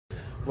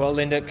Well,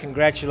 Linda,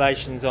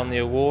 congratulations on the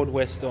award.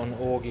 Western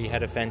Augie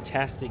had a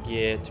fantastic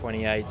year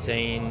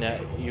 2018.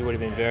 You would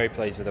have been very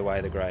pleased with the way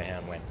the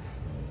greyhound went.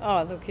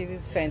 Oh, look, he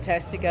was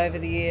fantastic over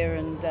the year,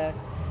 and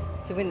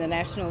to win the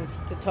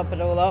Nationals to top it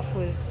all off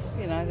was,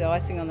 the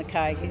icing on the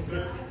cake. He's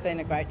just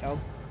been a great dog.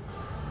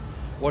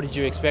 What did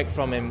you expect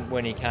from him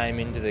when he came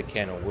into the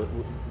kennel?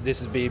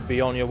 This would be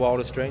beyond your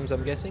wildest dreams,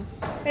 I'm guessing?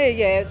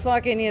 Yeah, it's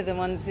like any of the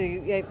ones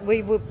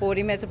we bought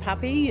him as a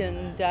puppy,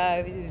 and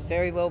he was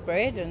very well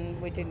bred,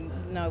 and we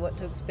didn't know what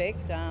to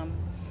expect.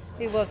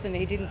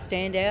 He didn't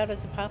stand out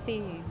as a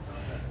puppy.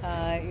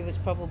 He was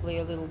probably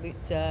a little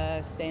bit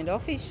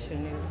standoffish,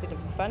 and he was a bit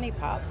of a funny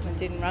pup and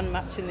didn't run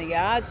much in the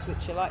yards,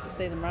 which you like to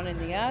see them run in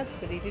the yards,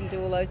 but he didn't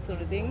do all those sort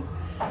of things.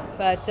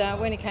 But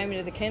when he came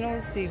into the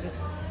kennels, he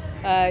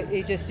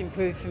just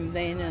improved from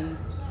then,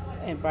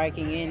 and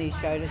breaking in, he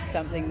showed us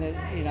something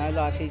that,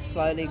 like he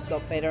slowly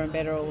got better and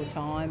better all the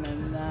time,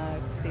 and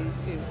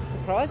he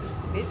surprised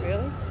us a bit,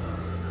 really.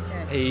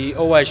 Yeah. He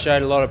always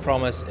showed a lot of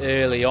promise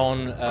early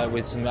on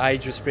with some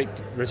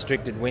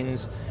age-restricted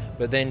wins,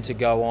 but then to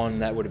go on,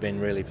 that would have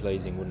been really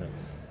pleasing, wouldn't it?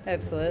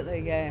 Absolutely,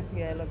 yeah.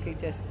 Look, he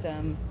just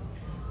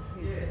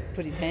he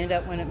put his hand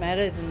up when it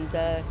mattered, and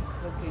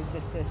look, he's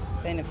just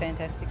been a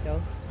fantastic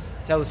dog.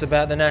 Tell us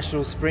about the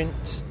National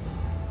Sprint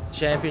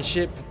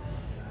Championship.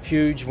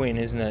 Huge win,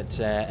 isn't it?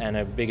 And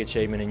a big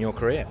achievement in your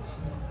career.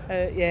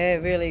 Yeah,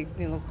 really.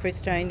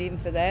 Chris trained him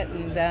for that,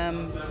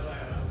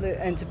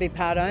 and to be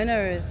part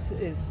owner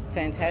is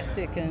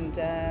fantastic. And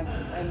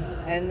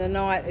the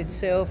night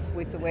itself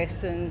with the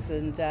Westerns,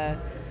 and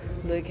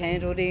Luke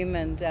handled him,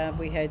 and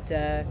we had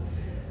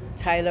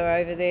Taylor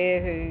over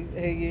there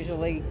who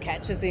usually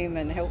catches him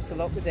and helps a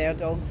lot with our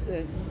dogs.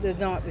 The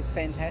night was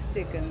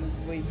fantastic, and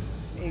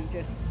he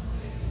just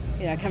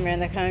come around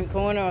the home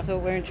corner. I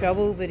thought we're in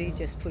trouble, but he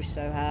just pushed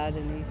so hard,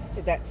 and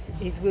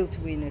his will to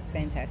win is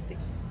fantastic.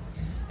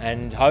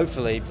 And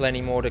hopefully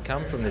plenty more to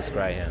come from this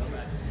greyhound.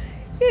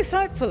 Yes,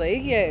 hopefully,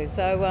 yeah.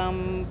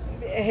 So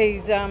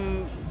he's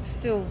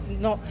still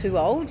not too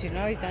old,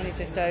 he's only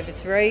just over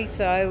 3.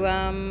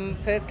 So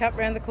Perth Cup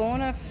round the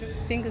corner,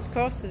 fingers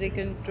crossed that he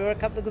can draw a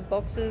couple of good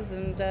boxes,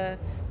 and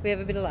we have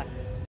a bit of luck.